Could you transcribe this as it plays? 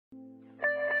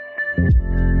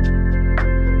Welcome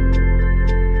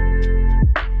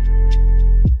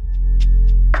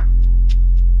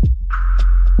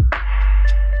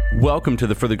to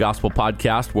the For the Gospel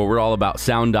podcast, where we're all about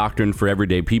sound doctrine for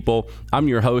everyday people. I'm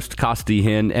your host, Costi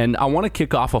Hinn, and I want to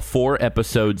kick off a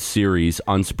 4-episode series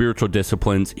on spiritual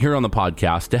disciplines here on the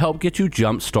podcast to help get you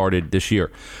jump-started this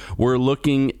year. We're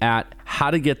looking at how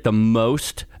to get the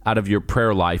most out of your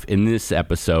prayer life in this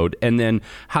episode, and then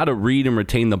how to read and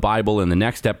retain the Bible in the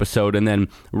next episode. And then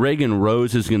Reagan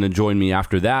Rose is going to join me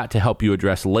after that to help you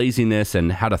address laziness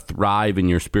and how to thrive in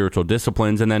your spiritual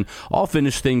disciplines. And then I'll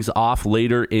finish things off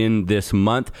later in this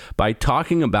month by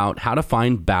talking about how to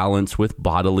find balance with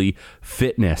bodily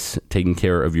fitness, taking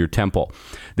care of your temple.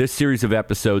 This series of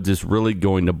episodes is really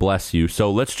going to bless you. So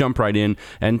let's jump right in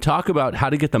and talk about how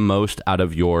to get the most out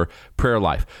of your prayer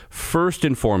life. First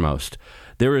and foremost,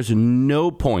 there is no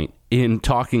point in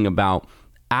talking about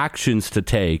actions to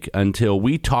take until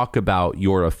we talk about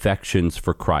your affections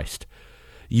for Christ.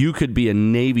 You could be a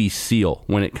Navy SEAL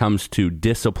when it comes to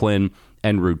discipline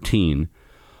and routine,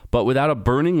 but without a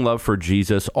burning love for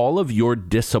Jesus, all of your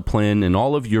discipline and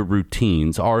all of your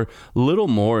routines are little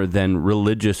more than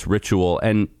religious ritual,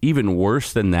 and even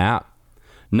worse than that,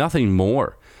 nothing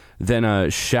more than a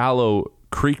shallow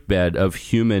creek bed of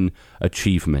human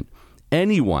achievement.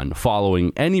 Anyone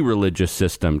following any religious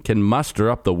system can muster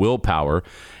up the willpower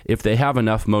if they have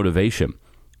enough motivation.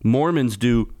 Mormons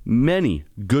do many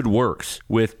good works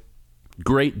with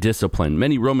great discipline.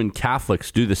 Many Roman Catholics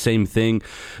do the same thing.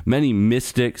 Many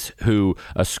mystics who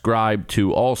ascribe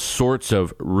to all sorts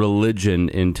of religion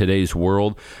in today's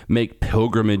world make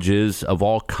pilgrimages of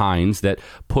all kinds that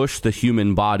push the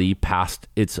human body past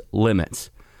its limits.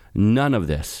 None of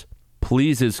this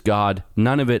pleases God.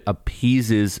 None of it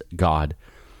appeases God.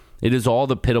 It is all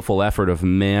the pitiful effort of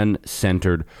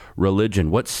man-centered religion.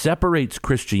 What separates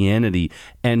Christianity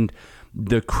and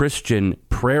the Christian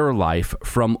prayer life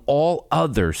from all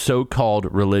other so-called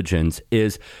religions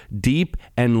is deep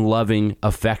and loving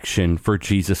affection for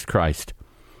Jesus Christ.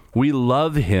 We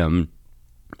love him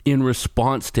in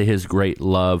response to his great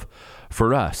love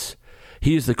for us.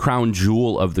 He is the crown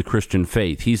jewel of the Christian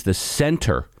faith. He's the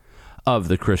center of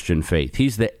the Christian faith.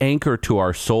 He's the anchor to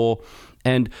our soul.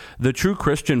 And the true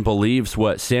Christian believes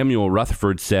what Samuel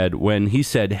Rutherford said when he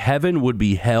said, heaven would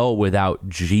be hell without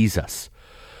Jesus.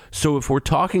 So if we're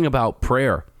talking about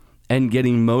prayer and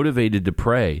getting motivated to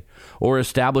pray or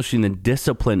establishing the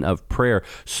discipline of prayer,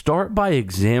 start by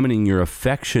examining your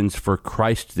affections for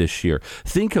Christ this year.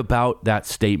 Think about that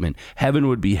statement. Heaven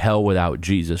would be hell without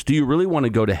Jesus. Do you really want to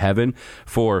go to heaven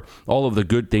for all of the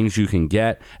good things you can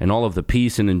get and all of the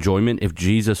peace and enjoyment if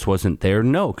Jesus wasn't there?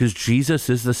 No, because Jesus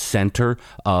is the center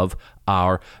of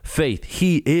our faith.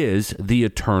 He is the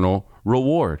eternal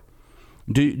reward.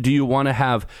 Do you want to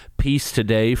have peace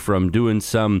today from doing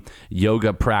some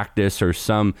yoga practice or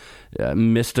some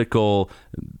mystical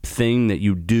thing that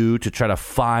you do to try to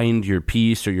find your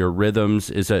peace or your rhythms?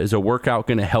 Is a workout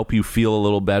going to help you feel a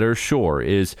little better? Sure.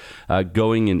 Is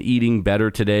going and eating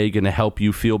better today going to help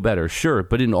you feel better? Sure.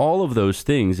 But in all of those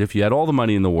things, if you had all the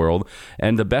money in the world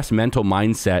and the best mental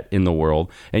mindset in the world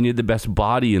and you had the best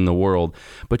body in the world,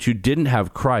 but you didn't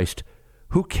have Christ,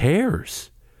 who cares?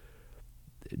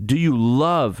 Do you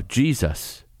love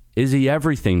Jesus? Is he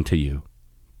everything to you?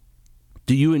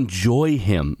 Do you enjoy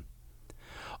him?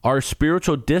 Are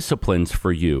spiritual disciplines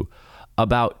for you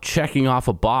about checking off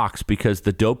a box because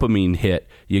the dopamine hit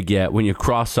you get when you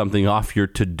cross something off your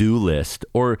to-do list?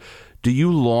 Or do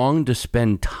you long to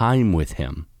spend time with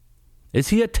him? Is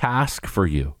he a task for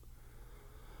you?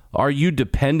 Are you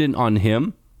dependent on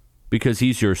him because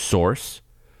he's your source?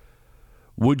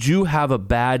 Would you have a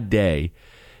bad day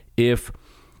if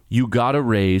you got a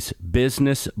raise,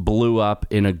 business blew up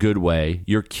in a good way,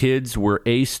 your kids were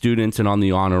A students and on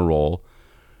the honor roll,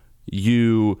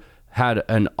 you had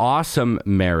an awesome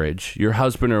marriage, your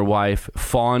husband or wife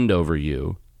fawned over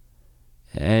you,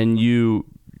 and you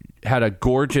had a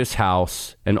gorgeous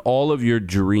house, and all of your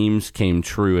dreams came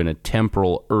true in a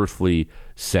temporal, earthly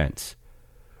sense?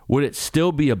 Would it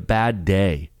still be a bad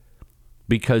day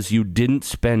because you didn't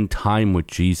spend time with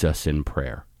Jesus in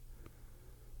prayer?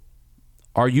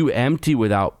 Are you empty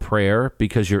without prayer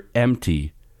because you're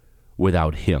empty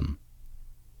without him?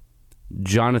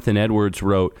 Jonathan Edwards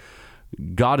wrote,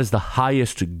 God is the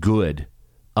highest good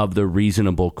of the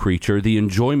reasonable creature. The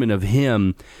enjoyment of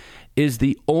him is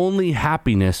the only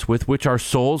happiness with which our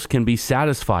souls can be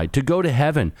satisfied. To go to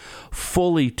heaven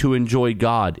fully to enjoy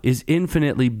God is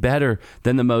infinitely better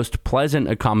than the most pleasant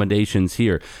accommodations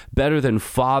here, better than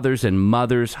fathers and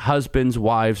mothers, husbands,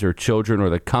 wives, or children, or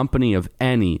the company of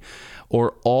any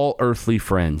or all earthly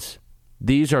friends.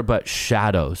 These are but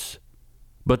shadows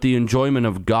but the enjoyment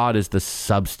of God is the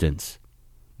substance.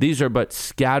 These are but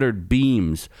scattered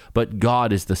beams, but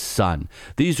God is the sun.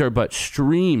 These are but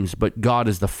streams, but God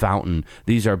is the fountain.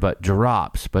 These are but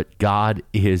drops, but God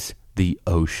is the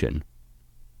ocean.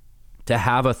 To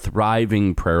have a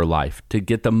thriving prayer life, to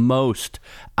get the most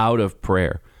out of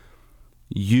prayer,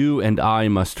 you and I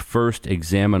must first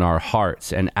examine our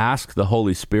hearts and ask the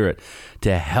Holy Spirit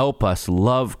to help us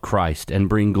love Christ and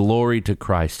bring glory to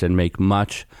Christ and make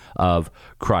much of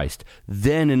Christ.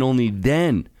 Then and only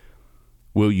then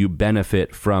will you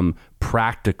benefit from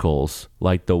practicals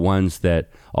like the ones that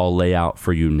I'll lay out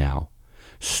for you now.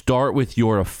 Start with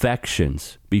your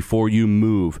affections before you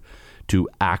move to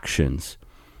actions.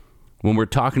 When we're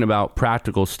talking about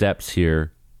practical steps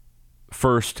here,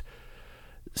 first,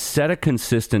 set a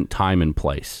consistent time and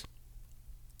place.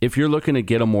 If you're looking to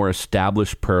get a more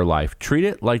established prayer life, treat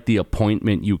it like the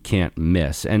appointment you can't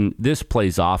miss. And this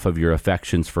plays off of your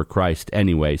affections for Christ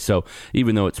anyway. So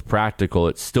even though it's practical,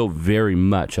 it's still very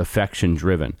much affection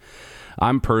driven.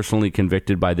 I'm personally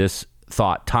convicted by this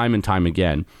thought time and time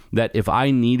again that if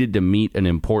I needed to meet an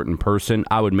important person,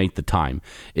 I would make the time.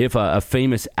 If a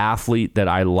famous athlete that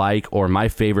I like or my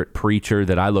favorite preacher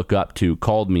that I look up to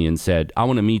called me and said, I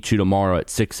want to meet you tomorrow at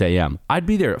 6 a.m., I'd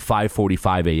be there at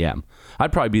 5:45 a.m.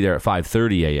 I'd probably be there at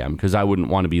 5:30 a.m. because I wouldn't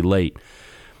want to be late.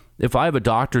 If I have a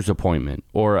doctor's appointment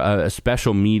or a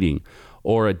special meeting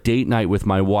or a date night with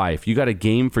my wife, you got a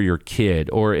game for your kid,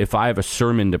 or if I have a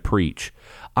sermon to preach,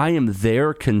 I am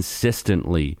there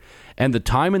consistently. And the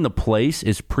time and the place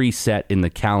is preset in the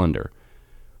calendar.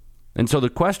 And so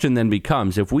the question then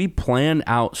becomes, if we plan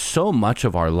out so much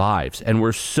of our lives and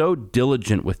we're so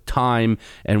diligent with time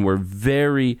and we're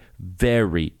very,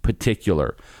 very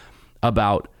particular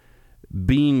about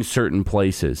being certain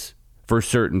places for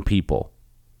certain people,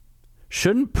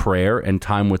 shouldn't prayer and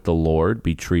time with the Lord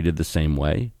be treated the same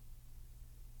way?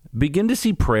 Begin to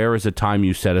see prayer as a time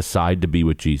you set aside to be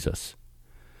with Jesus.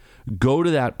 Go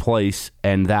to that place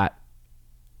and that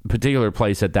particular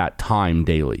place at that time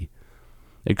daily.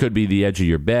 It could be the edge of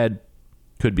your bed,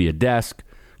 could be a desk,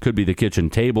 could be the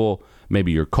kitchen table,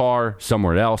 maybe your car,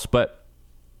 somewhere else, but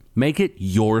make it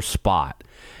your spot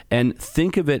and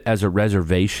think of it as a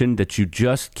reservation that you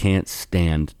just can't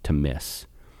stand to miss.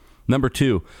 Number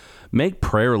 2, make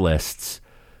prayer lists.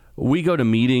 We go to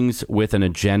meetings with an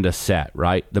agenda set,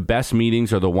 right? The best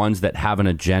meetings are the ones that have an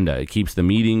agenda. It keeps the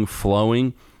meeting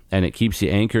flowing and it keeps you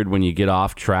anchored when you get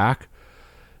off track.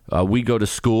 We go to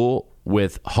school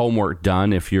with homework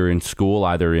done. If you're in school,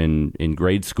 either in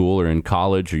grade school or in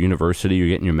college or university, you're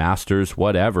getting your master's,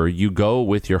 whatever, you go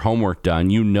with your homework done.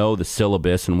 You know the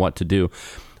syllabus and what to do.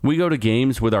 We go to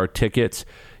games with our tickets.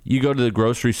 You go to the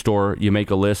grocery store, you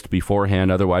make a list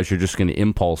beforehand. Otherwise, you're just going to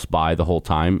impulse buy the whole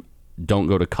time. Don't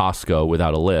go to Costco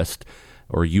without a list,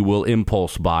 or you will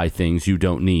impulse buy things you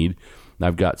don't need.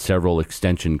 I've got several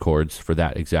extension cords for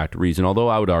that exact reason, although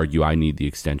I would argue I need the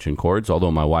extension cords,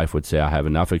 although my wife would say I have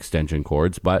enough extension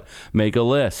cords, but make a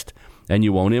list and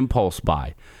you won't impulse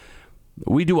buy.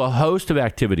 We do a host of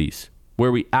activities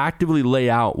where we actively lay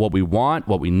out what we want,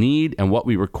 what we need, and what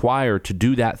we require to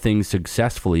do that thing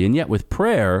successfully. And yet with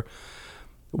prayer,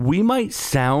 we might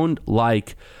sound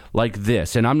like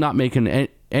this, and I'm not making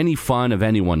any fun of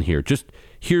anyone here. Just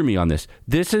hear me on this.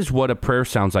 This is what a prayer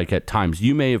sounds like at times.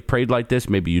 You may have prayed like this.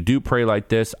 Maybe you do pray like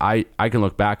this. I can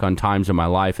look back on times in my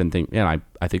life and think, man,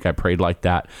 I think I prayed like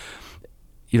that.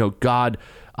 You know, God,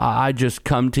 I just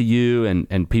come to you,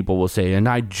 and people will say,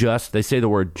 they say the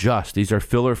word just. These are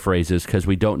filler phrases because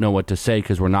we don't know what to say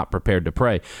because we're not prepared to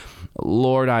pray.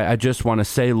 Lord, I just want to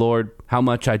say, Lord, how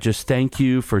much I just thank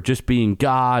you for just being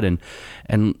God,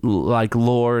 and like,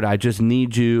 Lord, I just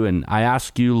need you, and I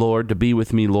ask you, Lord, to be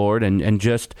with me, Lord, and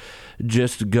just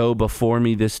go before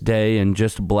me this day and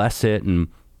just bless it, and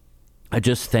I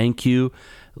just thank you,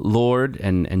 Lord,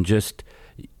 and just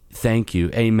thank you.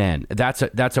 Amen. That's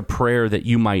a prayer that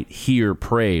you might hear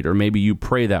prayed, or maybe you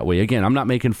pray that way. Again, I'm not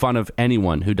making fun of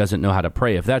anyone who doesn't know how to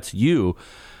pray. If that's you,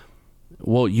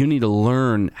 well, you need to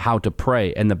learn how to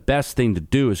pray. And the best thing to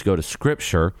do is go to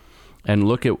Scripture and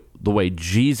look at the way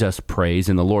Jesus prays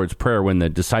in the Lord's Prayer when the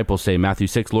disciples say, Matthew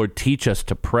 6, Lord, teach us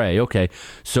to pray. Okay,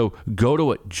 so go to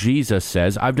what Jesus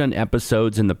says. I've done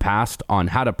episodes in the past on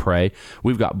how to pray.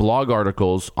 We've got blog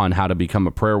articles on how to become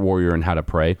a prayer warrior and how to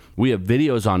pray. We have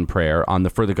videos on prayer on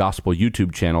the For the Gospel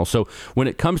YouTube channel. So when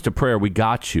it comes to prayer, we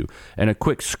got you. And a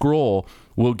quick scroll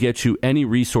will get you any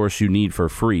resource you need for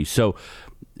free. So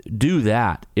do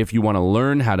that if you want to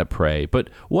learn how to pray. But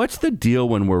what's the deal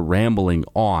when we're rambling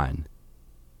on?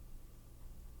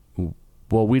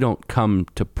 Well, we don't come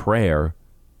to prayer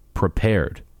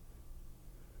prepared.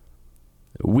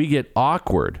 We get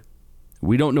awkward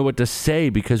We don't know what to say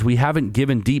because we haven't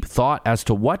given deep thought as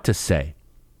to what to say.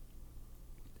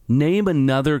 Name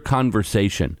another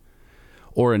conversation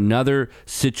or another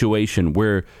situation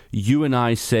where you and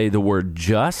I say the word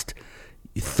just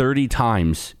 30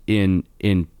 times in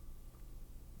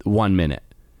 1 minute.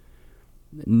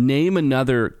 Name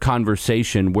another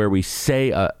conversation where we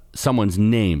say someone's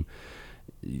name,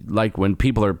 like when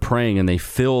people are praying and they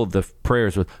fill the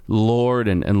prayers with Lord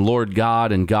and Lord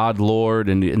God and God Lord,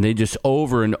 and they just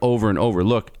over and over and over.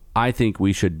 Look, I think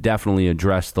we should definitely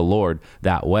address the Lord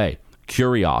that way.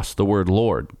 Kurios, the word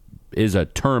Lord, is a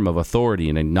term of authority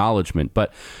and acknowledgement,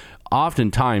 but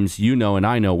oftentimes, you know, and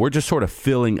I know, we're just sort of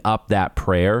filling up that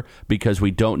prayer because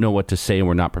we don't know what to say and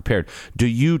we're not prepared. Do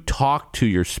you talk to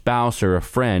your spouse or a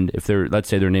friend, if they're, let's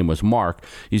say their name was Mark,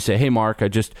 you say, hey, Mark, I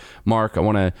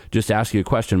want to just ask you a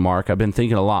question, Mark. I've been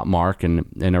thinking a lot, Mark, and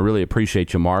I really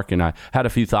appreciate you, Mark, and I had a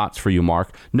few thoughts for you,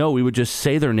 Mark. No, we would just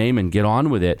say their name and get on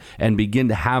with it and begin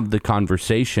to have the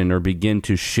conversation or begin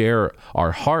to share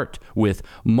our heart with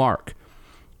Mark.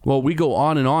 Well, we go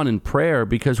on in prayer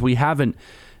because we haven't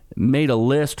made a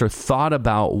list or thought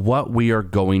about what we are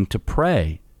going to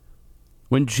pray.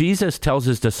 When Jesus tells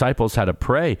his disciples how to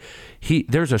pray,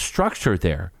 there's a structure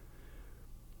there.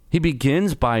 He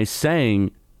begins by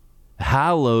saying,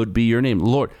 hallowed be your name.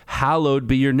 Lord, hallowed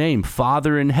be your name,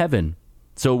 Father in heaven.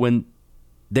 So when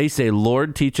they say,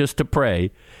 Lord, teach us to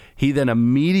pray, he then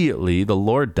immediately, the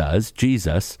Lord does,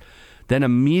 Jesus, then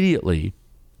immediately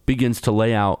begins to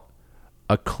lay out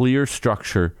a clear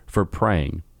structure for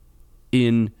praying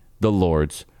in the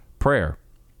Lord's Prayer.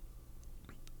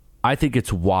 I think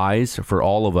it's wise for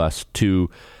all of us to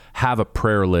have a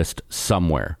prayer list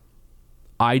somewhere.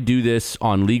 I do this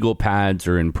on legal pads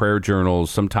or in prayer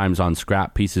journals, sometimes on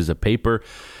scrap pieces of paper.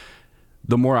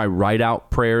 The more I write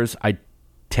out prayers, I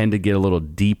tend to get a little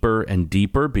deeper and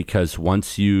deeper, because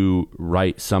once you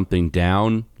write something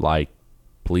down, like,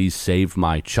 please save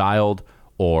my child,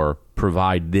 or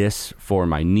provide this for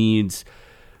my needs,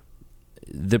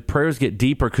 the prayers get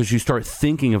deeper because you start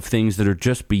thinking of things that are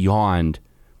just beyond,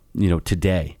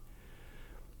 today.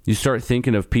 You start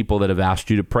thinking of people that have asked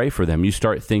you to pray for them. You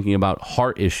start thinking about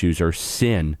heart issues or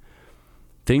sin.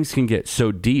 Things can get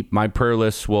so deep. My prayer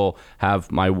list will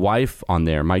have my wife on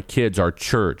there, my kids, our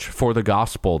church, for the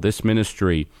gospel, this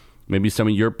ministry, maybe some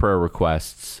of your prayer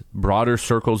requests, broader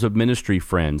circles of ministry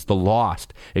friends, the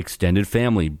lost, extended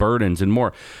family, burdens, and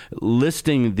more.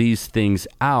 Listing these things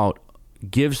out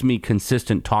gives me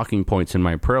consistent talking points in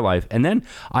my prayer life. And then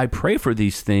I pray for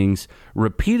these things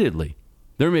repeatedly.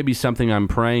 There may be something I'm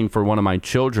praying for one of my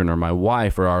children or my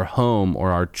wife or our home or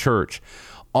our church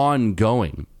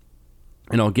ongoing.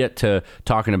 And I'll get to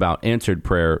talking about answered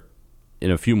prayer in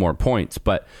a few more points,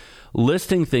 but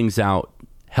listing things out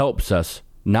helps us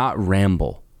not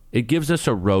ramble. It gives us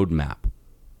a roadmap.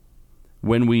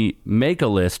 When we make a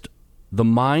list, the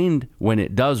mind, when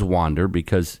it does wander,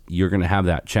 because you're going to have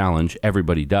that challenge,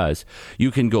 everybody does,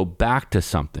 you can go back to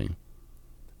something.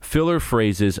 Filler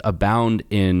phrases abound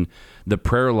in the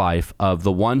prayer life of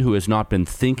the one who has not been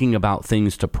thinking about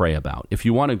things to pray about. If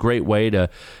you want a great way to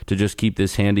just keep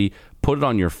this handy, put it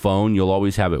on your phone. You'll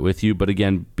always have it with you. But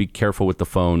again, be careful with the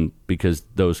phone because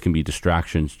those can be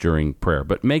distractions during prayer.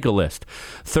 But make a list.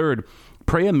 Third,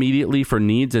 pray immediately for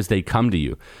needs as they come to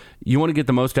you. You want to get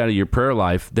the most out of your prayer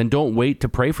life, then don't wait to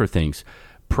pray for things.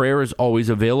 Prayer is always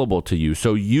available to you,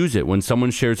 so use it. When someone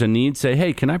shares a need, say,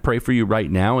 hey, can I pray for you right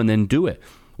now? And then do it.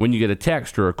 When you get a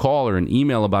text or a call or an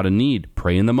email about a need,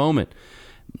 pray in the moment.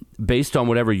 Based on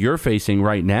whatever you're facing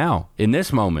right now, in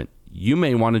this moment, you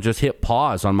may want to just hit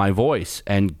pause on my voice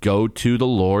and go to the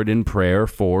Lord in prayer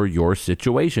for your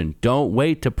situation. Don't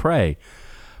wait to pray.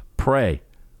 Pray.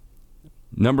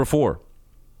 Number 4.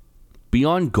 Be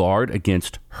on guard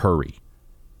against hurry.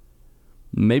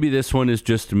 Maybe this one is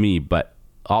just me, but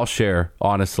I'll share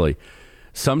honestly.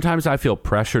 Sometimes I feel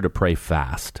pressure to pray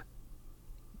fast.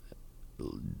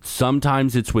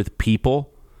 Sometimes it's with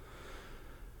people.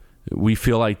 We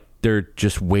feel like they're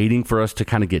just waiting for us to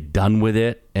kind of get done with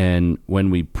it. And when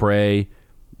we pray,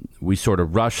 we sort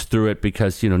of rush through it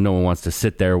because, no one wants to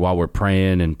sit there while we're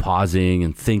praying and pausing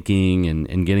and thinking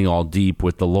and getting all deep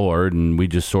with the Lord. And we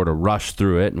just sort of rush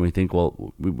through it. And we think,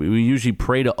 well, we usually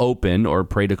pray to open or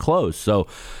pray to close. So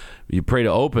you pray to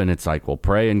open, it's like, well,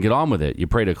 pray and get on with it. You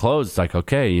pray to close, it's like,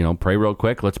 okay, pray real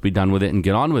quick. Let's be done with it and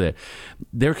get on with it.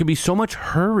 There can be so much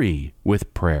hurry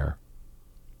with prayer.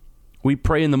 We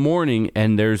pray in the morning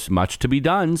and there's much to be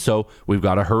done, so we've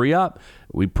got to hurry up.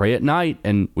 We pray at night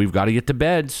and we've got to get to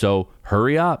bed, so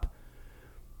hurry up.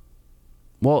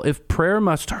 Well, if prayer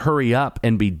must hurry up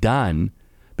and be done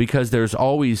because there's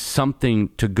always something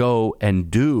to go and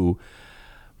do,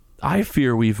 I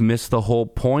fear we've missed the whole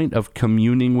point of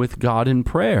communing with God in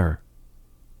prayer.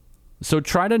 So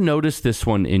try to notice this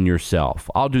one in yourself.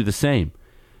 I'll do the same.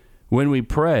 When we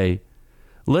pray,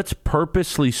 let's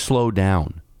purposely slow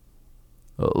down.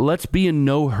 Let's be in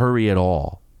no hurry at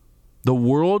all. The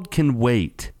world can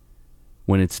wait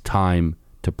when it's time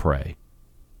to pray.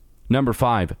 Number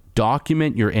 5,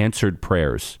 document your answered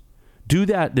prayers. Do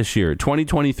that this year.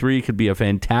 2023 could be a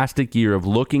fantastic year of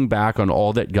looking back on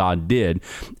all that God did,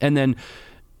 and then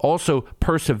also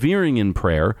persevering in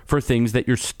prayer for things that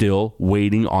you're still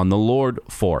waiting on the Lord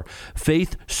for.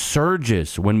 Faith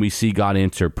surges when we see God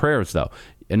answer prayers, though.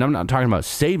 And I'm not talking about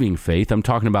saving faith. I'm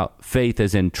talking about faith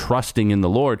as in trusting in the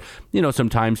Lord. You know,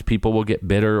 sometimes people will get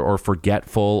bitter or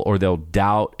forgetful, or they'll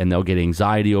doubt and they'll get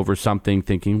anxiety over something,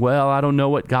 thinking, well, I don't know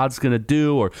what God's going to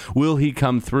do, or will he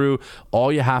come through?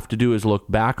 All you have to do is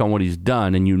look back on what he's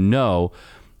done, and you know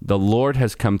the Lord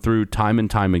has come through time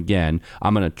and time again.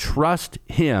 I'm going to trust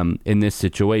him in this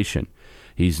situation.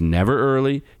 He's never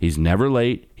early. He's never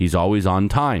late. He's always on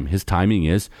time. His timing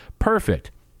is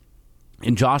perfect.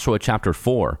 In Joshua chapter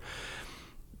 4,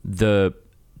 the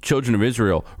children of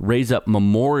Israel raise up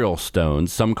memorial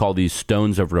stones. Some call these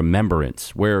stones of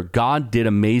remembrance, where God did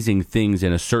amazing things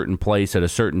in a certain place at a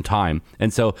certain time.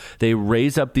 And so they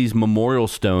raise up these memorial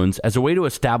stones as a way to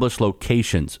establish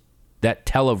locations that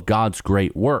tell of God's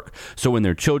great work. So when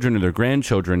their children or their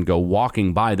grandchildren go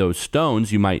walking by those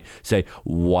stones, you might say,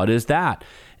 what is that?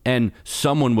 And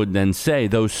someone would then say,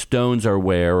 those stones are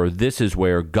where, or this is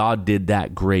where God did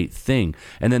that great thing.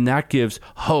 And then that gives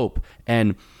hope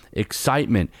and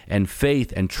excitement and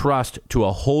faith and trust to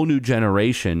a whole new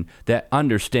generation that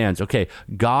understands, okay,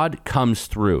 God comes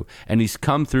through, and he's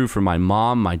come through for my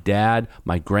mom, my dad,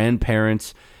 my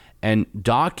grandparents. And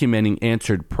documenting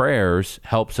answered prayers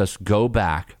helps us go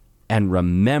back and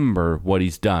remember what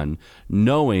he's done,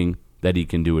 knowing that he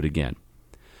can do it again.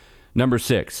 Number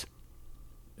 6,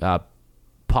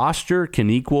 posture can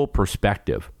equal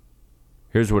perspective.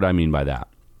 Here's what I mean by that.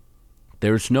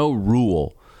 There's no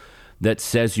rule that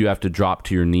says you have to drop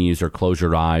to your knees or close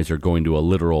your eyes or go into a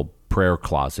literal prayer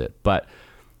closet. But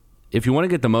if you want to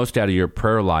get the most out of your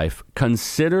prayer life,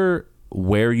 consider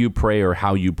where you pray or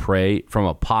how you pray from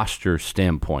a posture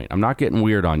standpoint. I'm not getting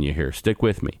weird on you here. Stick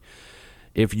with me.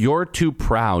 If you're too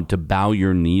proud to bow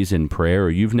your knees in prayer, or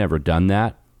you've never done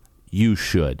that, you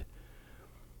should.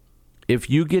 If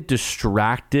you get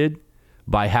distracted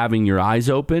by having your eyes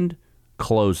opened,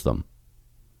 close them.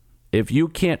 If you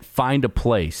can't find a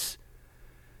place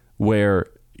where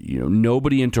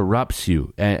nobody interrupts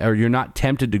you, or you're not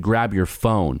tempted to grab your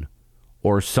phone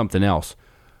or something else,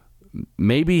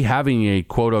 maybe having a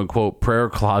quote-unquote prayer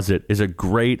closet is a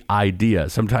great idea.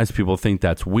 Sometimes people think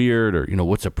that's weird, or,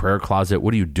 what's a prayer closet?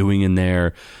 What are you doing in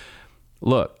there?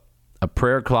 Look, a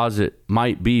prayer closet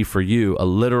might be for you a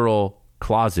literal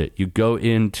closet. You go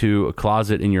into a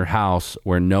closet in your house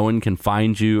where no one can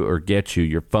find you or get you.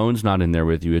 Your phone's not in there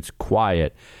with you. It's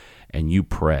quiet, and you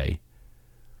pray.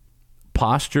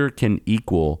 Posture can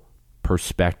equal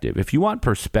perspective. If you want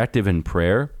perspective in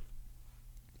prayer,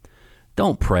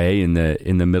 don't pray in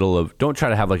the middle of, don't try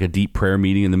to have like a deep prayer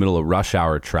meeting in the middle of rush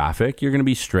hour traffic. You're going to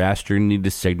be stressed. You're going to need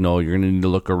to signal. You're going to need to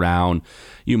look around.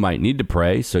 You might need to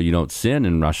pray so you don't sin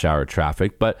in rush hour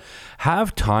traffic, but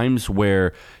have times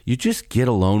where you just get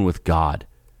alone with God.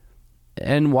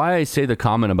 And why I say the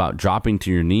comment about dropping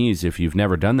to your knees if you've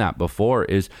never done that before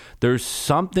is there's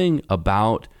something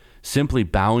about simply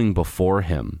bowing before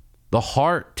him. The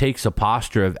heart takes a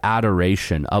posture of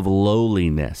adoration, of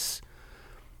lowliness.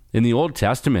 In the Old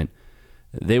Testament,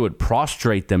 they would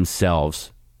prostrate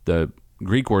themselves. The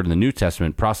Greek word in the New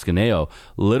Testament, proskuneo,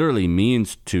 literally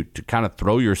means to kind of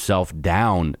throw yourself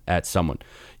down at someone.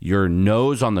 Your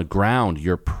nose on the ground,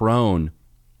 you're prone.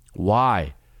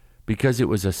 Why? Because it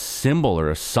was a symbol or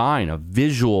a sign, a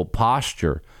visual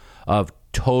posture of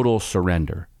total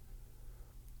surrender.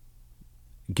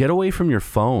 Get away from your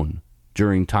phone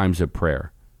during times of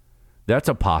prayer. That's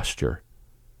a posture.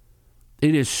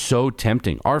 It is so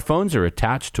tempting. Our phones are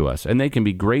attached to us, and they can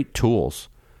be great tools.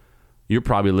 You're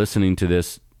probably listening to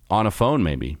this on a phone,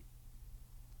 maybe.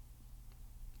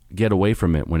 Get away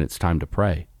from it when it's time to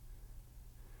pray.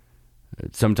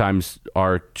 Sometimes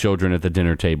our children at the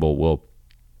dinner table will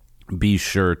be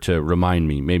sure to remind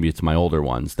me, maybe it's my older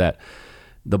ones, that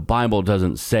the Bible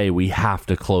doesn't say we have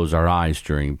to close our eyes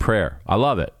during prayer. I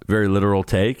love it. Very literal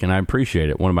take, and I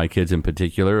appreciate it. One of my kids in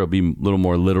particular will be a little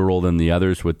more literal than the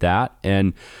others with that,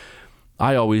 and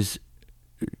I always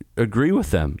agree with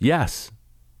them. Yes,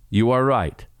 you are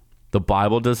right. The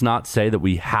Bible does not say that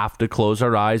we have to close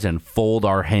our eyes and fold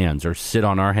our hands or sit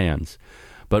on our hands,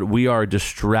 but we are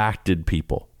distracted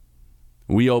people.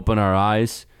 We open our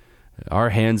eyes, our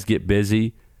hands get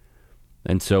busy,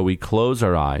 and so we close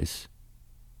our eyes,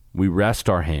 we rest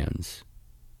our hands,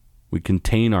 we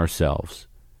contain ourselves,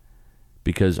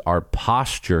 because our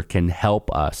posture can help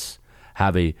us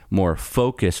have a more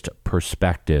focused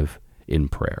perspective in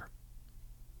prayer.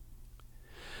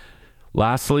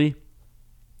 Lastly,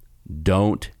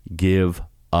 don't give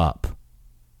up.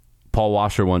 Paul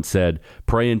Washer once said,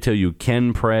 "Pray until you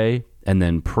can pray, and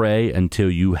then pray until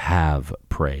you have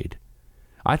prayed."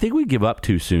 I think we give up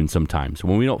too soon sometimes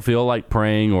when we don't feel like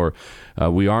praying or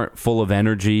we aren't full of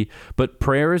energy. But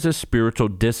prayer is a spiritual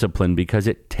discipline because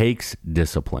it takes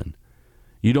discipline.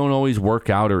 You don't always work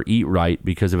out or eat right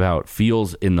because of how it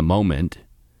feels in the moment.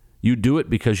 You do it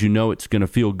because you know it's going to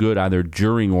feel good either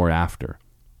during or after.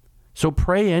 So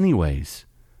pray anyways.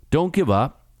 Don't give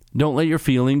up. Don't let your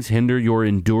feelings hinder your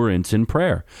endurance in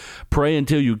prayer. Pray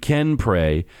until you can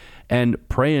pray, and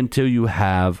pray until you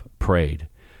have prayed.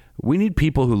 We need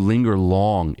people who linger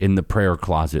long in the prayer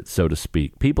closet, so to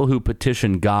speak. People who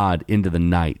petition God into the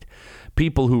night.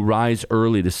 People who rise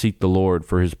early to seek the Lord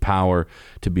for his power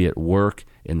to be at work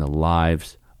in the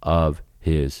lives of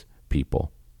his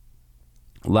people.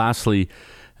 Lastly,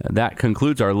 that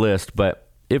concludes our list, but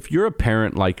if you're a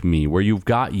parent like me where you've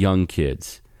got young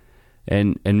kids,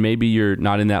 and maybe you're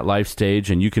not in that life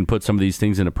stage and you can put some of these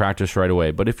things into practice right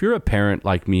away, but if you're a parent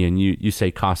like me and you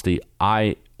say, Costi,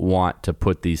 I want to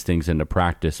put these things into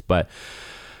practice, but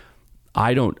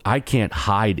I can't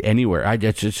hide anywhere. I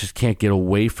just can't get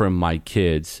away from my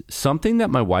kids. Something that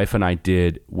my wife and I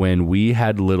did when we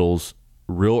had littles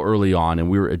real early on and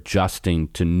we were adjusting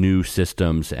to new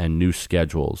systems and new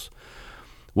schedules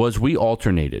was we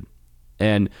alternated.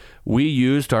 And we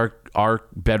used our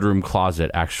bedroom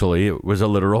closet, actually. It was a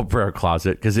literal prayer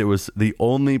closet because it was the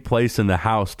only place in the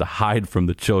house to hide from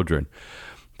the children.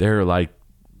 They're like,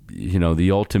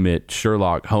 the ultimate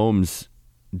Sherlock Holmes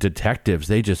detectives.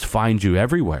 They just find you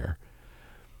everywhere.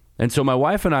 And so my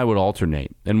wife and I would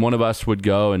alternate, and one of us would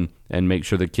go and make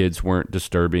sure the kids weren't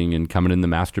disturbing and coming in the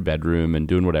master bedroom and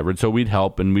doing whatever. And so we'd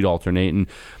help and we'd alternate, and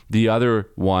the other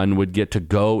one would get to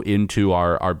go into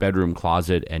our bedroom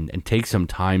closet and take some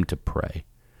time to pray.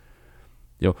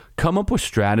 Come up with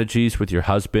strategies with your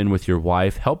husband, with your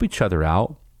wife, help each other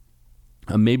out.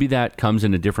 Maybe that comes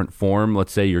in a different form.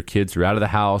 Let's say your kids are out of the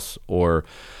house, or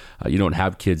you don't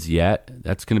have kids yet.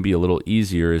 That's going to be a little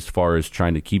easier as far as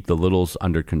trying to keep the littles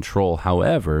under control.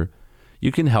 However,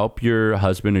 you can help your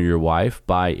husband or your wife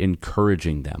by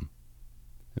encouraging them.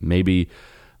 Maybe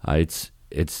it's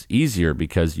easier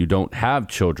because you don't have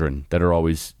children that are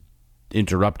always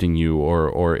interrupting you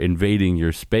or invading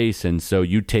your space, and so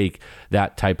you take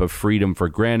that type of freedom for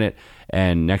granted,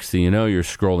 and next thing you know, you're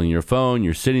scrolling your phone,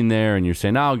 you're sitting there and you're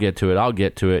saying, I'll get to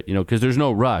it, because there's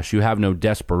no rush. You have no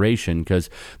desperation because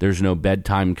there's no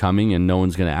bedtime coming and no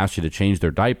one's going to ask you to change their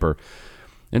diaper.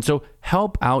 And so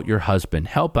help out your husband,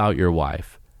 help out your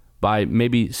wife by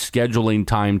maybe scheduling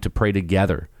time to pray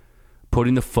together,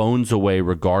 putting the phones away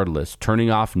regardless, turning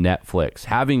off Netflix,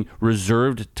 having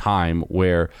reserved time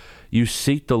where you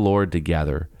seek the Lord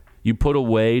together, you put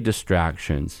away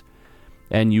distractions,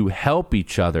 and you help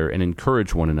each other and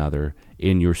encourage one another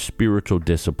in your spiritual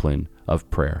discipline of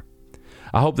prayer.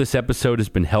 I hope this episode has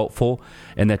been helpful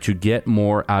and that you get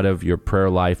more out of your prayer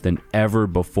life than ever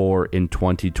before in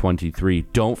 2023.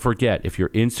 Don't forget, if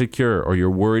you're insecure or you're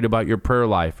worried about your prayer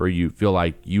life or you feel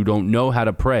like you don't know how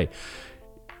to pray,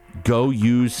 go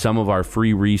use some of our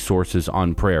free resources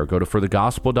on prayer. Go to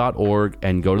forthegospel.org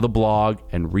and go to the blog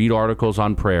and read articles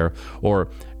on prayer, or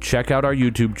check out our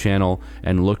YouTube channel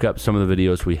and look up some of the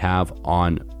videos we have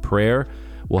on prayer.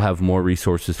 We'll have more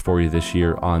resources for you this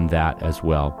year on that as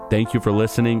well. Thank you for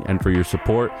listening and for your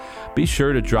support. Be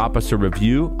sure to drop us a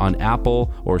review on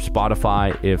Apple or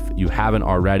Spotify if you haven't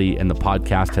already and the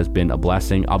podcast has been a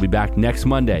blessing. I'll be back next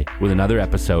Monday with another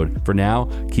episode. For now,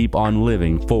 keep on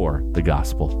living for the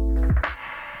gospel.